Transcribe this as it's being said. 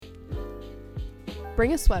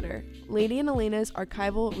Bring a Sweater, Lady and Elena's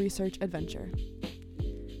archival research adventure.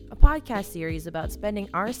 A podcast series about spending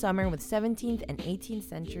our summer with 17th and 18th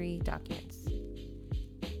century documents.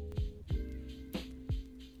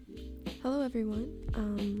 Hello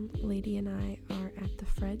everyone, Lady and I are at the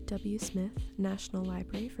Fred W. Smith National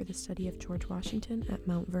Library for the study of George Washington at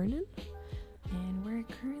Mount Vernon. And we're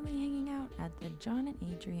currently hanging out at the John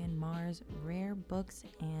and Adrienne Mars Rare Books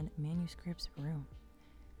and Manuscripts room.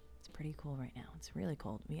 It's pretty cool right now. It's really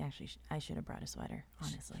cold. I should have brought a sweater,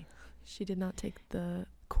 honestly. She did not take the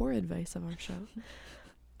core advice of our show.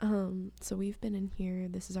 So we've been in here.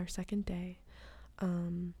 This is our second day,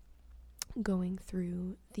 going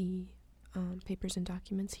through the papers and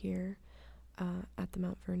documents here at the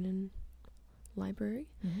Mount Vernon Library.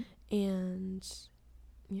 Mm-hmm. And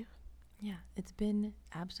yeah, it's been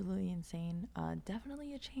absolutely insane.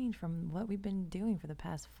 Definitely a change from what we've been doing for the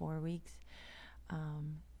past 4 weeks.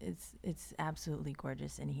 It's absolutely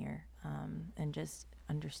gorgeous in here, and just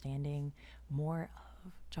understanding more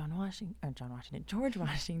of George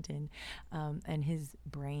Washington, and his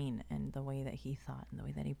brain and the way that he thought and the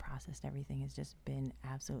way that he processed everything has just been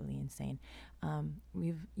absolutely insane.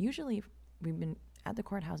 We've been at the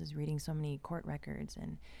courthouses reading so many court records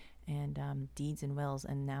and deeds and wills,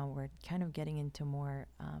 and now we're kind of getting into more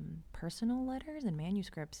personal letters and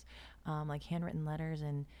manuscripts, like handwritten letters,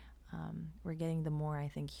 and we're getting the more, I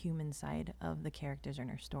think, human side of the characters in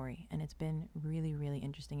our story. And it's been really, really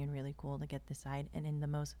interesting and really cool to get this side. And in the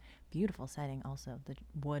most beautiful setting also. The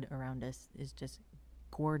wood around us is just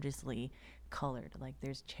gorgeously colored. Like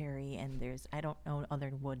there's cherry and I don't know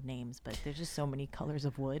other wood names, but there's just so many colors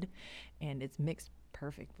of wood and it's mixed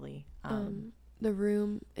perfectly. The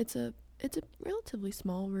room, it's a relatively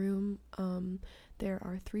small room. There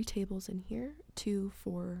are 3 tables in here, 2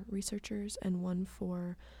 for researchers and 1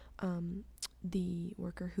 for the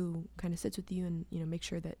worker who kind of sits with you and make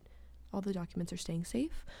sure that all the documents are staying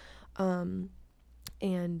safe.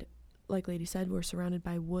 And like Lady said, we're surrounded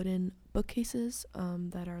by wooden bookcases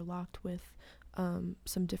that are locked with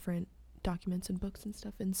some different documents and books and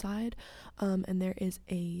stuff inside. And there is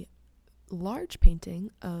a large painting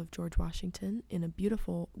of George Washington in a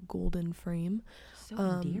beautiful golden frame, so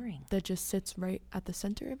endearing, that just sits right at the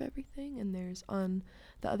center of everything. And there's on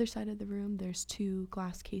the other side of the room, there's 2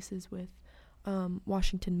 glass cases with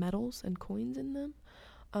Washington medals and coins in them,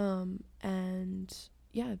 and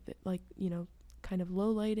yeah, kind of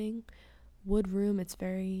low lighting wood room. It's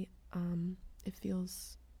very it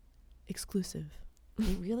feels exclusive.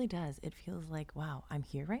 It really does. It feels like, wow, I'm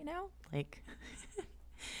here right now, like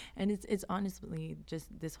and it's honestly just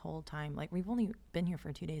this whole time, like we've only been here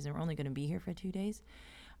for 2 days and we're only going to be here for 2 days,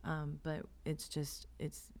 but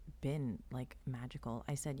it's been like magical.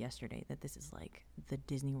 I said yesterday that this is like the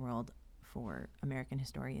Disney World for American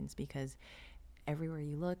historians, because everywhere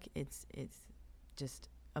you look, it's just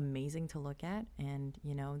amazing to look at, and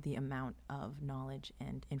the amount of knowledge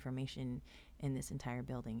and information in this entire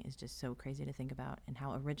building is just so crazy to think about, and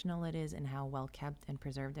how original it is and how well kept and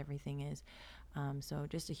preserved everything is. So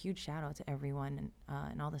just a huge shout out to everyone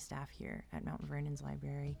and all the staff here at Mount Vernon's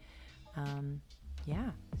library.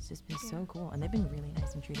 Yeah, it's just been so cool, and they've been really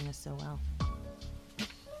nice and treating us so well.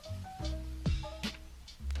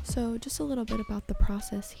 So just a little bit about the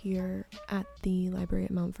process here at the library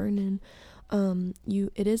at Mount Vernon.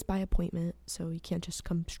 It is by appointment, so you can't just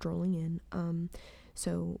come strolling in.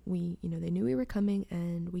 So we, they knew we were coming,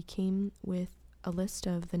 and we came with a list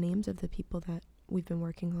of the names of the people that we've been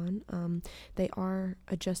working on. They are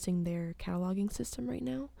adjusting their cataloging system right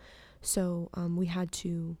now, so we had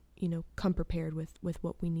to come prepared with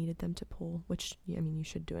what we needed them to pull, which you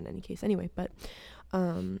should do in any case anyway, but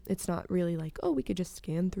it's not really like, oh, we could just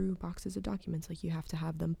scan through boxes of documents. Like, you have to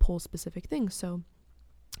have them pull specific things. So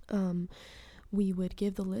we would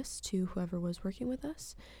give the list to whoever was working with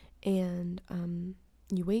us, and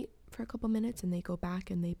you wait for a couple minutes, and they go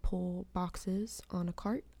back and they pull boxes on a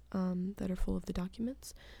cart that are full of the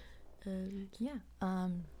documents.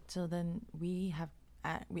 And so then we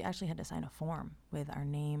actually had to sign a form with our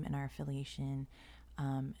name and our affiliation,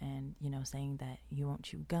 and saying that you won't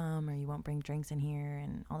chew gum or you won't bring drinks in here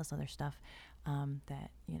and all this other stuff,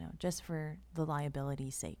 that just for the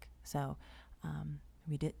liability's sake. So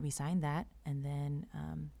we signed that, and then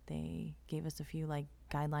they gave us a few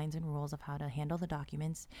guidelines and rules of how to handle the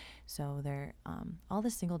documents. So they're all the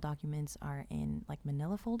single documents are in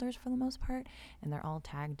manila folders for the most part, and they're all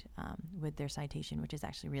tagged with their citation, which is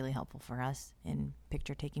actually really helpful for us in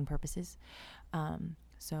picture taking purposes.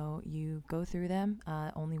 So you go through them,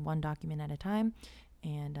 only one document at a time,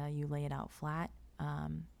 and you lay it out flat,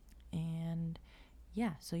 and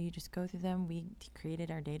yeah, so you just go through them. We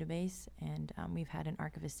created our database, and we've had an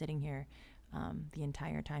archivist sitting here the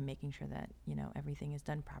entire time, making sure that, you know, everything is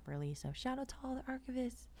done properly. So shout out to all the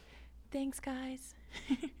archivists. Thanks, guys.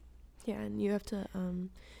 Yeah, and you have to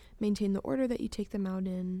maintain the order that you take them out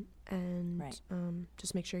in, and Right.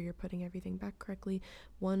 just make sure you're putting everything back correctly,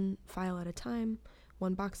 one file at a time,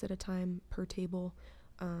 one box at a time per table.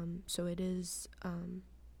 So it is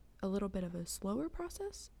a little bit of a slower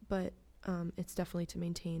process, but it's definitely to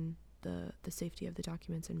maintain the safety of the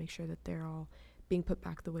documents and make sure that they're all being put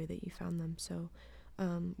back the way that you found them. So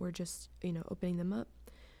we're just, you know, opening them up,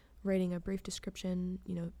 writing a brief description,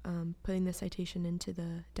 you know, putting the citation into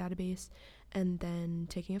the database, and then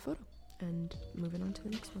taking a photo and moving on to the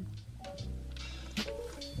next one.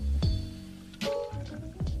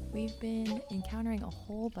 We've been encountering a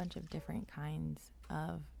whole bunch of different kinds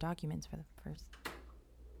of documents for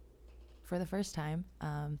the first time.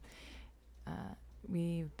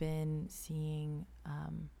 We've been seeing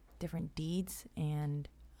different deeds and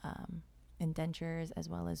indentures, as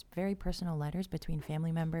well as very personal letters between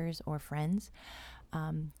family members or friends,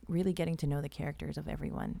 really getting to know the characters of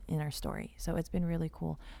everyone in our story. So it's been really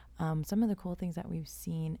cool. Some of the cool things that we've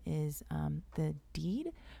seen is the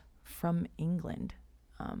deed from England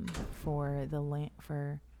for the land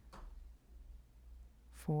for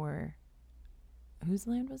whose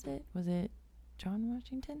land was it? Was it John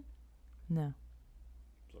Washington? No.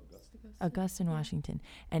 Augustine Washington.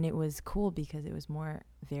 And it was cool because it was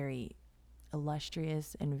very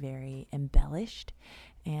illustrious and very embellished,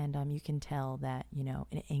 and you can tell that, you know,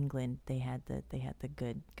 in England they had the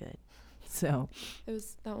good. So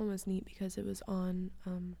That one was neat because it was on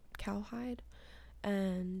cowhide,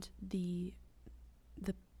 and the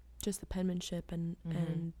just the penmanship and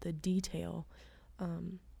the detail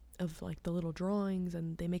of like the little drawings,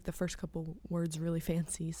 and they make the first couple words really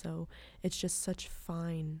fancy, so it's just such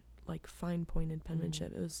fine pointed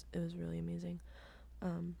penmanship. It was really amazing.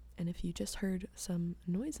 And if you just heard some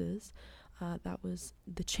noises, that was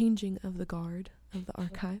the changing of the guard of the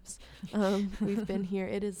archives. We've been here,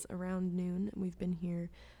 it is around noon, and we've been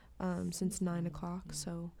here since 9 o'clock,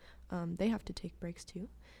 so they have to take breaks too.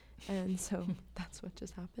 And so that's what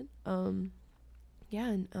just happened. Yeah,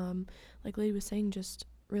 and like Lady was saying, just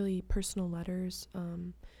really personal letters,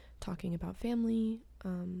 talking about family.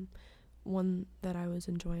 One that I was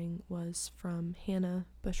enjoying was from Hannah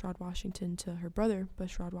Bushrod Washington to her brother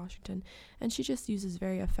Bushrod Washington, and she just uses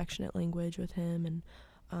very affectionate language with him,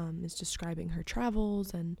 and is describing her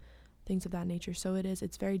travels and things of that nature. So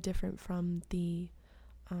it's very different from the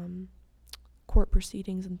court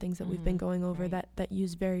proceedings and things that we've been going over, right. that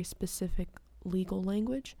use very specific legal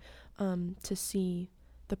language, to see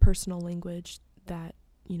the personal language that,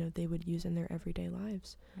 you know, they would use in their everyday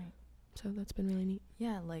lives. Right. So that's been really neat.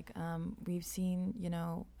 Yeah, like we've seen, you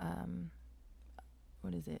know,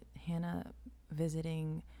 what is it? Hannah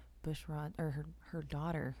visiting Bushrod, or her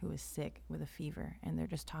daughter who is sick with a fever, and they're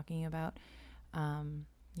just talking about,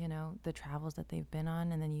 you know, the travels that they've been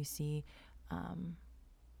on, and then you see,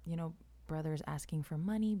 you know, brothers asking for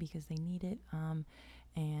money because they need it,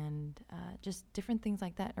 and just different things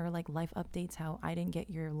like that, or like life updates, how I didn't get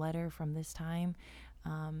your letter from this time.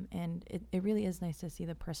 And it really is nice to see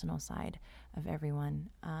the personal side of everyone.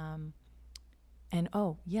 And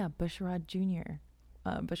oh yeah, Bushrod Jr.,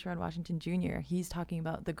 Bushrod Washington Jr., he's talking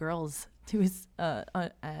about the girls to his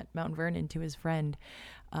at Mount Vernon to his friend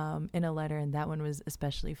in a letter, and that one was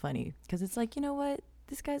especially funny because it's like, you know what,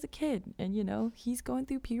 this guy's a kid, and you know, he's going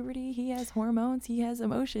through puberty, he has hormones, he has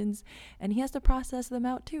emotions, and he has to process them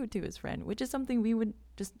out too to his friend, which is something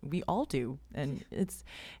we all do. And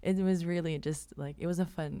it was really just like, it was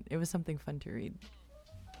something fun to read.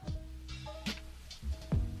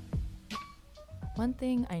 One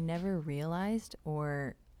thing I never realized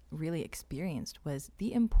or really experienced was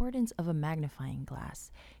the importance of a magnifying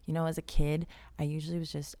glass. You know, as a kid, I usually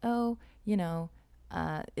was just,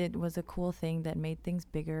 it was a cool thing that made things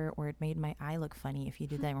bigger, or it made my eye look funny if you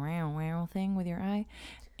did that wow thing with your eye.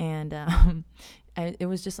 And it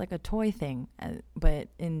was just like a toy thing. But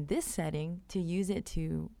in this setting, to use it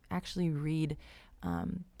to actually read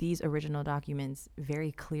these original documents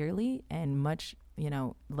very clearly and much,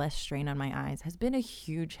 less strain on my eyes has been a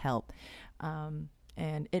huge help.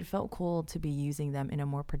 And it felt cool to be using them in a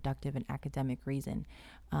more productive and academic reason,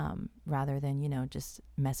 rather than, just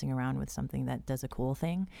messing around with something that does a cool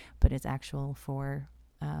thing, but it's actual for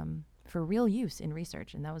real use in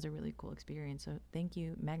research. And that was a really cool experience. So thank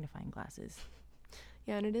you, magnifying glasses.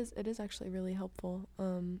 Yeah, and it is actually really helpful.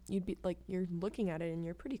 You'd be like, you're looking at it and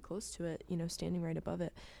you're pretty close to it, standing right above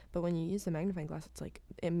it. But when you use the magnifying glass, it's like,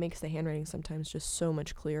 it makes the handwriting sometimes just so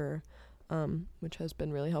much clearer. which has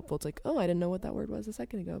been really helpful. It's like, oh, I didn't know what that word was a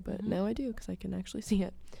second ago, but now I do because I can actually see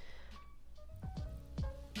it.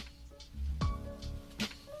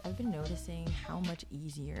 I've been noticing how much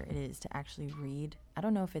easier it is to actually read. I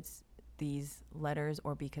don't know if it's these letters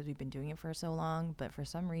or because we've been doing it for so long, but for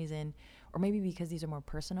some reason, or maybe because these are more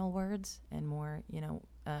personal words and more,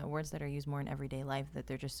 words that are used more in everyday life, that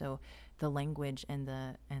they're just so, the language and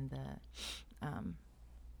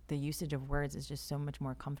the usage of words is just so much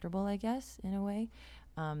more comfortable, I guess, in a way,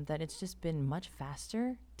 that it's just been much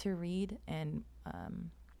faster to read, and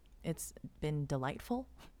it's been delightful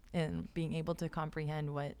in being able to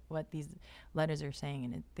comprehend what these letters are saying.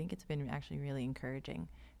 And I think it's been actually really encouraging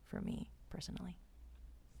for me personally.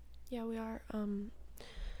 Yeah, we are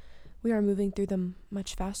moving through them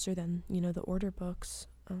much faster than, the order books,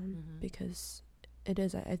 because it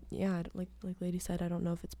is, like Lady said, I don't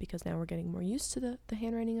know if it's because now we're getting more used to the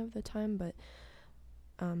handwriting of the time, but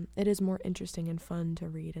it is more interesting and fun to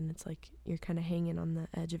read, and it's like you're kind of hanging on the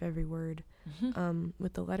edge of every word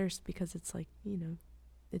with the letters, because it's like,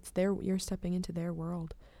 it's you're stepping into their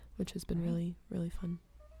world, which has been really, really fun.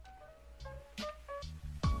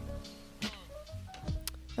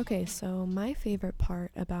 Okay, so my favorite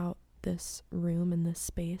part about this room and this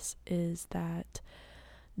space is that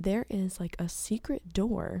there is like a secret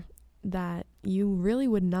door that you really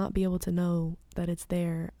would not be able to know that it's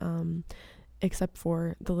there, except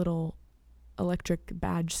for the little electric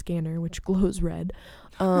badge scanner, which glows red.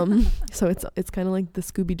 So it's kind of like the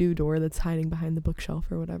Scooby-Doo door that's hiding behind the bookshelf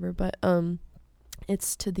or whatever. But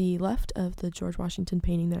it's to the left of the George Washington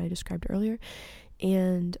painting that I described earlier,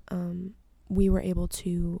 and we were able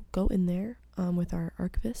to go in there with our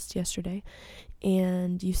archivist yesterday,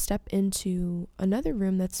 and you step into another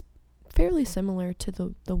room that's fairly similar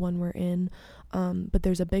to the one we're in, but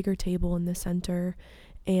there's a bigger table in the center,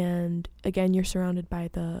 and again you're surrounded by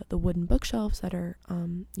the wooden bookshelves that are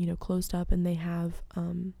closed up, and they have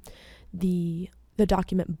the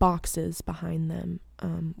document boxes behind them,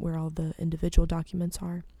 where all the individual documents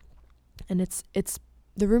are, and it's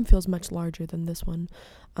the room feels much larger than this one,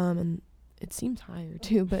 and it seems higher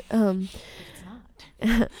too, but It's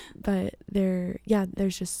not. but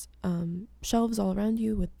there's just shelves all around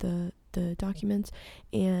you with the documents.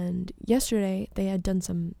 And yesterday they had done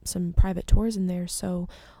some private tours in there, so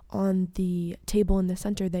on the table in the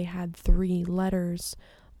center they had 3 letters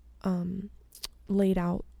laid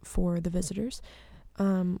out for the visitors,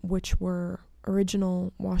 which were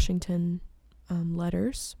original Washington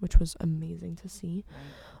letters, which was amazing to see.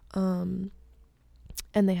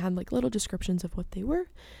 And they had like little descriptions of what they were,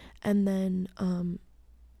 and then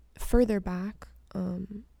further back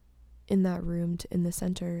in that room in the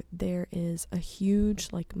center there is a huge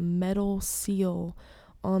like metal seal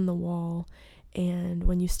on the wall, and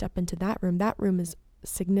when you step into that room is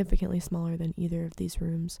significantly smaller than either of these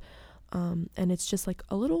rooms, and it's just like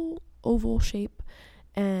a little oval shape,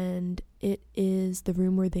 and it is the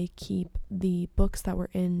room where they keep the books that were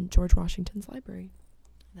in George Washington's library.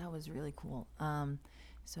 That was really cool.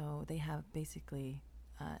 So they have basically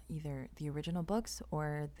either the original books,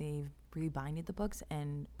 or they've rebinded the books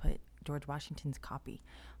and put George Washington's copy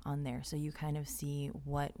on there. So you kind of see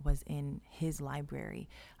what was in his library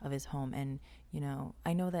of his home. And,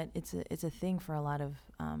 I know that it's a thing for a lot of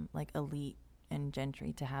like elite and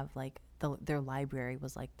gentry to have like their library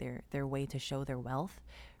was like their way to show their wealth,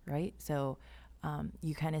 right? So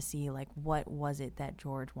you kind of see like what was it that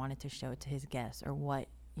George wanted to show to his guests, or what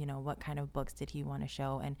kind of books did he want to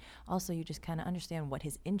show, and also you just kind of understand what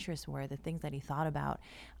his interests were, the things that he thought about,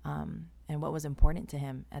 and what was important to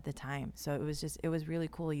him at the time. So it was really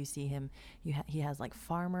cool. You see him, he has like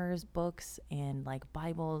farmers books and like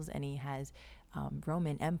Bibles, and he has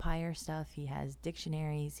Roman Empire stuff, he has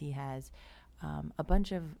dictionaries, he has a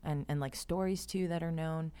bunch of and like stories too that are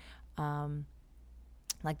known,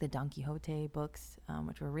 like the Don Quixote books,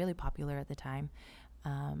 which were really popular at the time.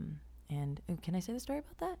 And can I say the story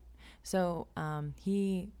about that? So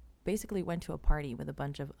he basically went to a party with a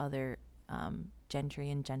bunch of other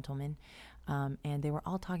gentry and gentlemen, and they were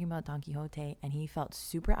all talking about Don Quixote, and he felt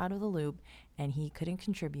super out of the loop, and he couldn't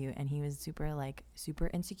contribute, and he was super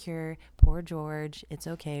insecure. Poor George. It's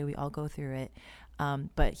okay. We all go through it.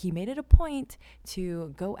 But he made it a point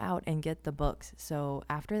to go out and get the books. So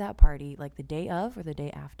after that party, like the day of or the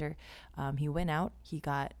day after, he went out. He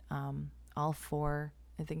got all 4.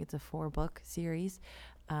 I think it's a 4-book series.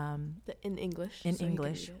 In English. In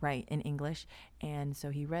English, right, in English. And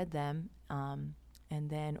so he read them, and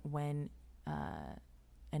then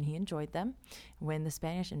and he enjoyed them. When the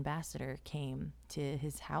Spanish ambassador came to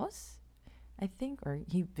his house I think, or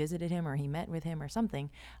he visited him or he met with him or something,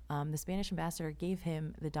 the Spanish ambassador gave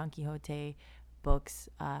him the Don Quixote books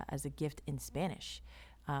as a gift in Spanish.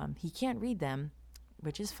 He can't read them,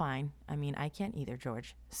 which is fine. I mean, I can't either,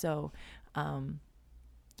 George. So,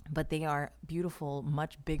 but they are beautiful,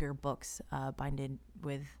 much bigger books, binded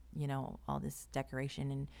with, all this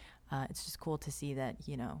decoration. And it's just cool to see that,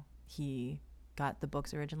 he got the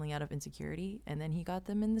books originally out of insecurity, and then he got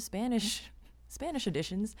them in the Spanish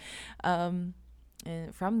editions from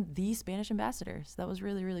the Spanish ambassadors. That was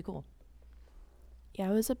really, really cool. Yeah,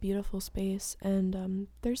 it was a beautiful space, and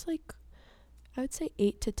there's like, I would say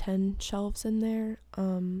 8 to 10 shelves in there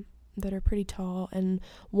that are pretty tall, and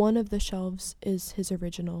one of the shelves is his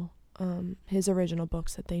original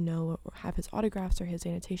books that they know or have his autographs or his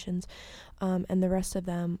annotations, and the rest of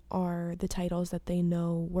them are the titles that they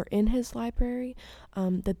know were in his library,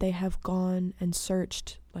 that they have gone and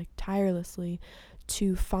searched like tirelessly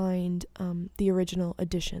to find the original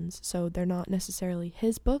editions. So they're not necessarily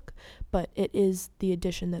his book, but it is the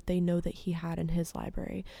edition that they know that he had in his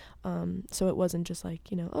library. So it wasn't just like,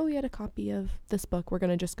 oh, he had a copy of this book, we're going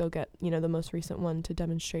to just go get, the most recent one to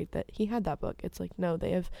demonstrate that he had that book. It's like, no,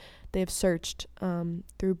 they have searched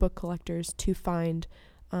through book collectors to find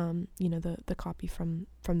the copy from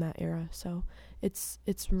that era. So it's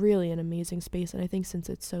really an amazing space, and I think since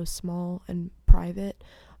it's so small and private,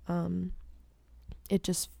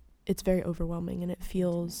 it's very overwhelming, and it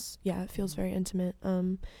feels very intimate,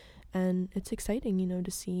 and it's exciting,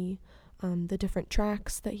 to see the different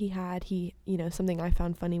tracks that he had. He, something I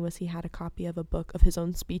found funny was he had a copy of a book of his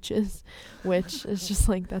own speeches, which is just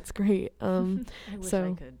like, that's great. I wish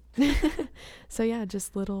I could. So yeah,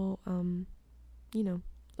 just little,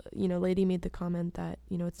 lady made the comment that,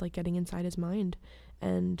 it's like getting inside his mind,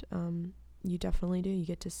 and you definitely do. You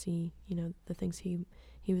get to see, the things he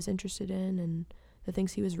was interested in, and the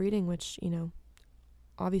things he was reading, which,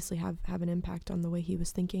 obviously have an impact on the way he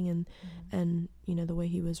was thinking and the way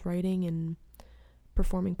he was writing and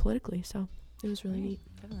performing politically. So it was really neat.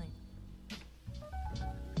 Definitely.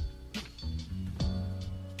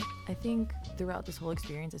 I think throughout this whole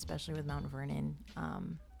experience, especially with Mount Vernon,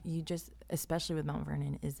 especially with Mount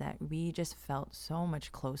Vernon, is that we just felt so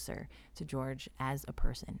much closer to George as a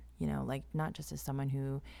person, like not just as someone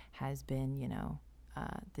who has been,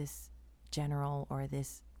 this general or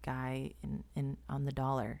this guy in on the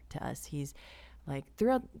dollar to us. He's like,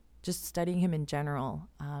 throughout just studying him in general,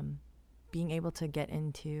 being able to get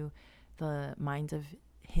into the minds of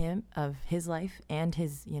his life and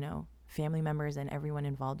his, family members and everyone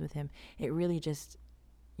involved with him, it really just,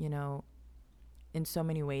 in so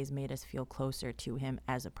many ways made us feel closer to him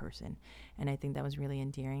as a person. And I think that was really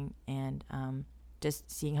endearing. And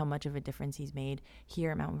just seeing how much of a difference he's made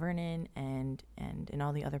here at Mount Vernon and in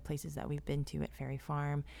all the other places that we've been to at Ferry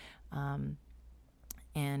Farm,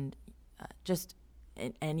 and just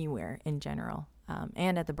anywhere in general,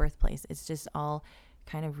 and at the birthplace. It's just all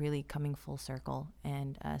kind of really coming full circle.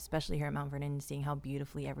 And especially here at Mount Vernon, seeing how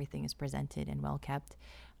beautifully everything is presented and well kept,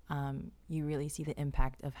 you really see the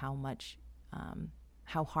impact of how much,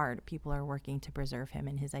 how hard people are working to preserve him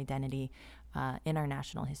and his identity in our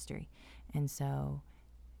national history. And so,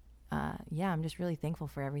 I'm just really thankful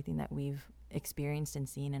for everything that we've experienced and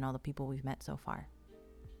seen and all the people we've met so far.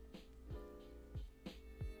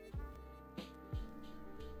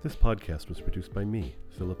 This podcast was produced by me,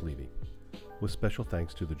 Philip Levy, with special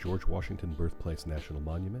thanks to the George Washington Birthplace National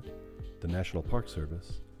Monument, the National Park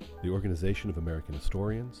Service, the Organization of American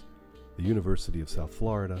Historians, the University of South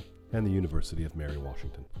Florida, and the University of Mary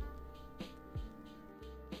Washington.